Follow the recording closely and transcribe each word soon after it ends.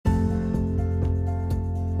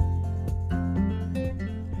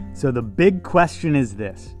So the big question is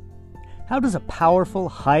this: how does a powerful,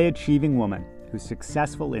 high-achieving woman who's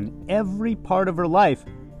successful in every part of her life,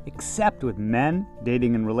 except with men,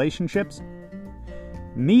 dating, and relationships,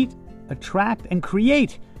 meet, attract, and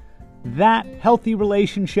create that healthy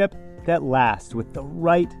relationship that lasts with the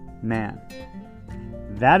right man?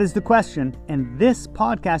 That is the question, and this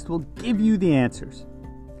podcast will give you the answers.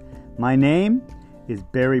 My name is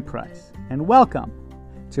Barry Price, and welcome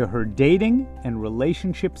to Her Dating and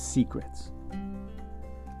Relationship Secrets.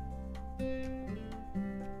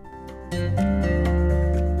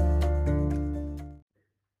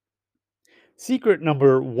 Secret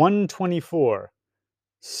number 124.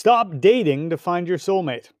 Stop dating to find your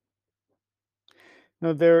soulmate.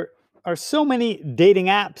 Now, there are so many dating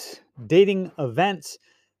apps, dating events,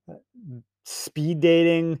 speed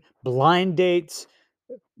dating, blind dates,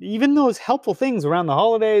 even those helpful things around the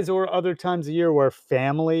holidays or other times of year where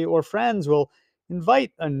family or friends will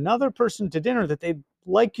invite another person to dinner that they'd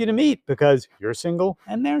like you to meet because you're single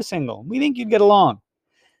and they're single. We think you'd get along.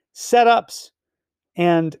 Setups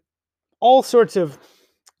and all sorts of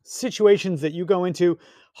situations that you go into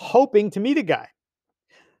hoping to meet a guy.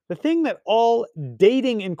 The thing that all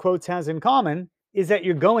dating in quotes has in common is that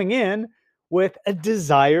you're going in with a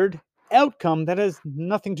desired outcome that has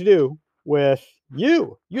nothing to do with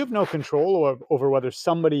you. You have no control over whether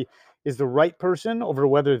somebody is the right person, over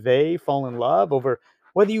whether they fall in love, over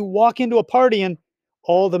whether you walk into a party and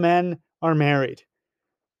all the men are married.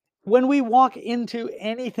 When we walk into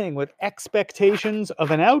anything with expectations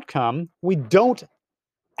of an outcome, we don't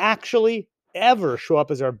actually ever show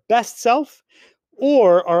up as our best self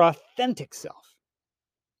or our authentic self.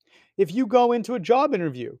 If you go into a job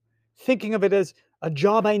interview thinking of it as a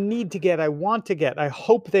job I need to get, I want to get, I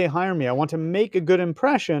hope they hire me, I want to make a good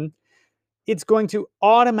impression, it's going to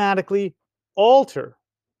automatically alter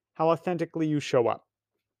how authentically you show up.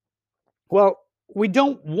 Well, we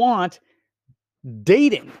don't want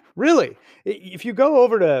dating, really. If you go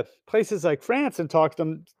over to places like France and talk to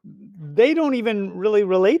them, they don't even really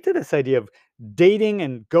relate to this idea of dating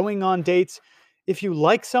and going on dates. If you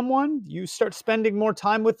like someone, you start spending more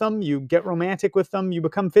time with them, you get romantic with them, you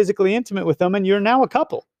become physically intimate with them, and you're now a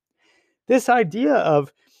couple. This idea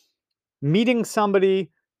of meeting somebody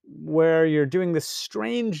where you're doing this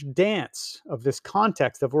strange dance of this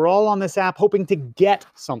context of we're all on this app hoping to get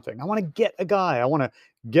something. I want to get a guy. I want to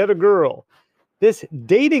get a girl. This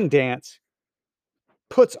dating dance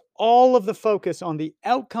puts all of the focus on the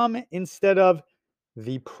outcome instead of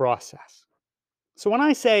the process. So when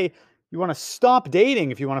I say you want to stop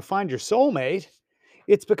dating if you want to find your soulmate,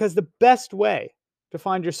 it's because the best way to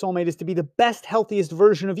find your soulmate is to be the best, healthiest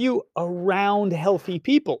version of you around healthy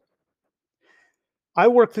people. I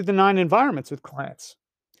work through the 9 environments with clients,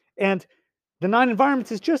 and the 9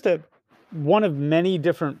 environments is just one of many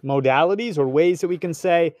different modalities or ways that we can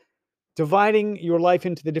say dividing your life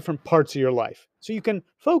into the different parts of your life. So you can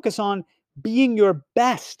focus on being your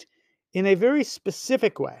best in a very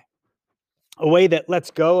specific way, a way that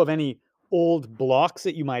lets go of any old blocks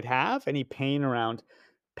that you might have, any pain around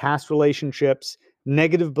past relationships,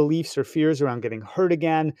 negative beliefs or fears around getting hurt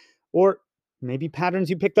again, or maybe patterns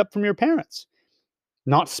you picked up from your parents.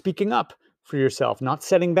 Not speaking up for yourself, not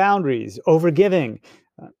setting boundaries, overgiving,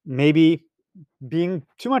 maybe being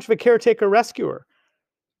too much of a caretaker rescuer.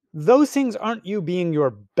 Those things aren't you being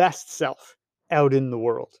your best self out in the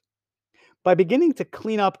world. By beginning to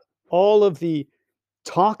clean up all of the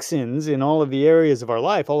toxins in all of the areas of our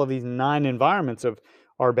life, all of these 9 environments of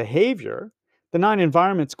our behavior, the 9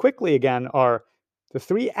 environments quickly again are the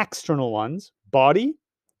 3 external ones: body,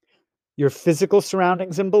 your physical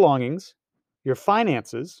surroundings and belongings, your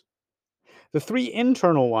finances, the 3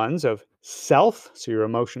 internal ones of self, so your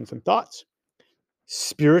emotions and thoughts,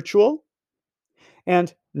 spiritual,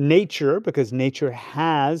 and nature, because nature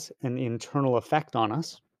has an internal effect on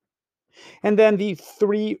us. And then the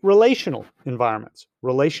 3 relational environments: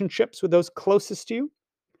 relationships with those closest to you,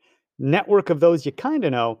 network of those you kind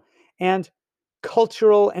of know, and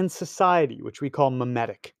cultural and society, which we call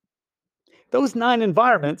mimetic. Those 9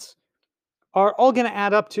 environments are all going to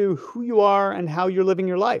add up to who you are and how you're living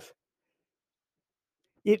your life.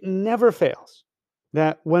 It never fails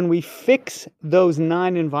that when we fix those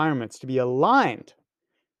 9 environments to be aligned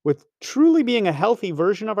with truly being a healthy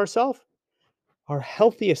version of ourselves, our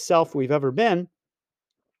healthiest self we've ever been,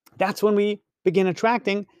 that's when we begin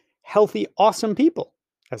attracting healthy, awesome people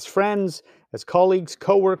as friends, as colleagues,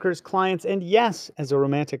 coworkers, clients, and yes, as a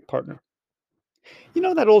romantic partner. You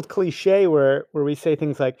know that old cliche where we say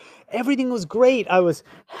things like, everything was great, I was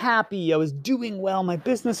happy, I was doing well, my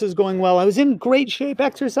business is going well, I was in great shape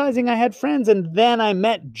exercising, I had friends, and then I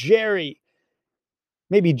met Jerry.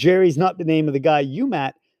 Maybe Jerry's not the name of the guy you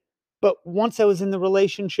met, but once I was in the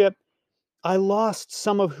relationship, I lost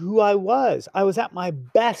some of who I was. I was at my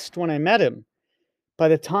best when I met him. By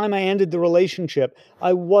the time I ended the relationship,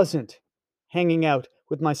 I wasn't hanging out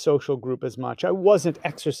with my social group as much. I wasn't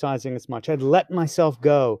exercising as much. I'd let myself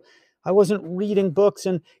go. I wasn't reading books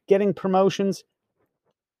and getting promotions.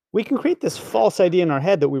 We can create this false idea in our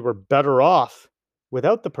head that we were better off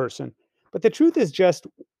without the person. But the truth is just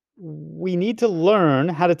we need to learn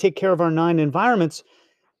how to take care of our 9 environments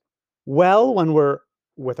well when we're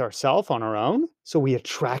with ourselves on our own, so we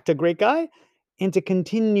attract a great guy, and to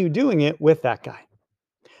continue doing it with that guy.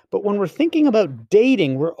 But when we're thinking about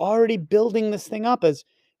dating, we're already building this thing up as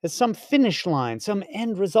some finish line, some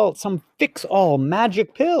end result, some fix-all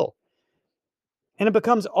magic pill. And it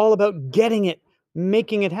becomes all about getting it,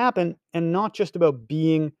 making it happen, and not just about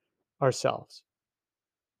being ourselves.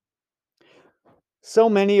 So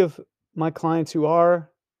many of my clients who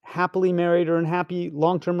are happily married or in happy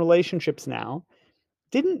long-term relationships now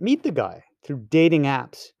didn't meet the guy through dating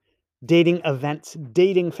apps, dating events,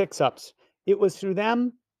 dating fix-ups. It was through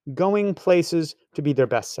them going places to be their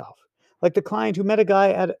best self. Like the client who met a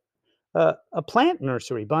guy at a plant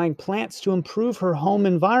nursery, buying plants to improve her home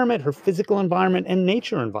environment, her physical environment, and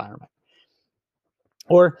nature environment.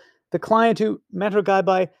 Or the client who met her guy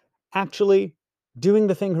by actually doing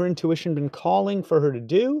the thing her intuition been calling for her to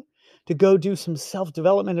do, to go do some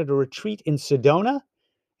self-development at a retreat in Sedona,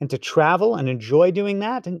 and to travel and enjoy doing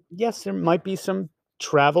that. And yes, there might be some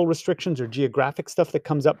travel restrictions or geographic stuff that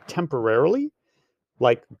comes up temporarily,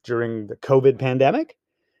 like during the COVID pandemic.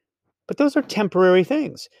 But those are temporary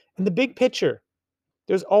things. In the big picture,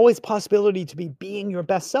 there's always possibility to be being your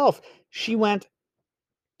best self. She went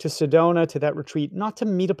to Sedona, to that retreat, not to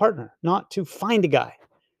meet a partner, not to find a guy,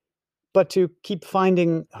 but to keep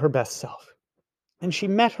finding her best self. And she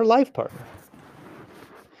met her life partner.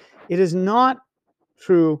 It is not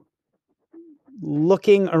through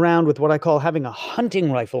looking around with what I call having a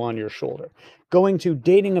hunting rifle on your shoulder, going to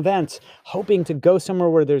dating events, hoping to go somewhere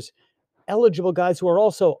where there's eligible guys who are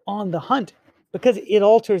also on the hunt, because it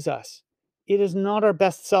alters us. It is not our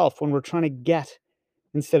best self when we're trying to get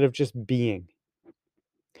instead of just being.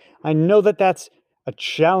 I know that that's a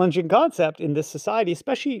challenging concept in this society,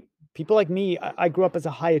 especially people like me. I grew up as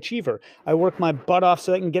a high achiever. I work my butt off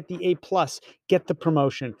so I can get the A+, get the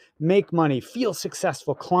promotion, make money, feel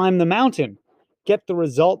successful, climb the mountain, get the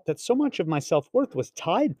result that so much of my self-worth was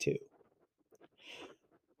tied to.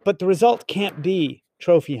 But the result can't be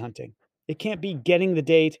trophy hunting. It can't be getting the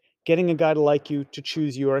date, getting a guy to like you, to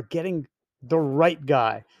choose you, or getting the right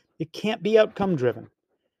guy. It can't be outcome driven.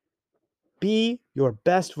 Be your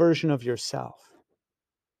best version of yourself.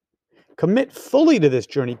 Commit fully to this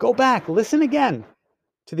journey. Go back, listen again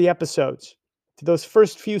to the episodes, to those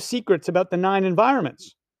first few secrets about the 9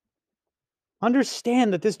 environments.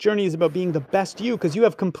 Understand that this journey is about being the best you, because you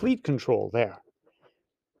have complete control there.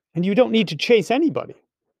 And you don't need to chase anybody,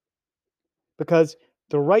 because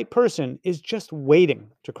the right person is just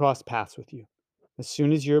waiting to cross paths with you as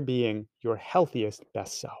soon as you're being your healthiest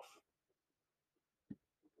best self.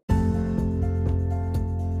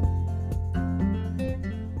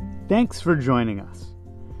 Thanks for joining us.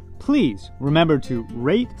 Please remember to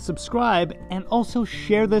rate, subscribe, and also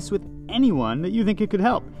share this with anyone that you think it could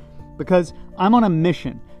help, because I'm on a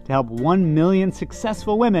mission to help 1 million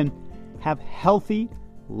successful women have healthy,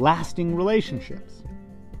 lasting relationships.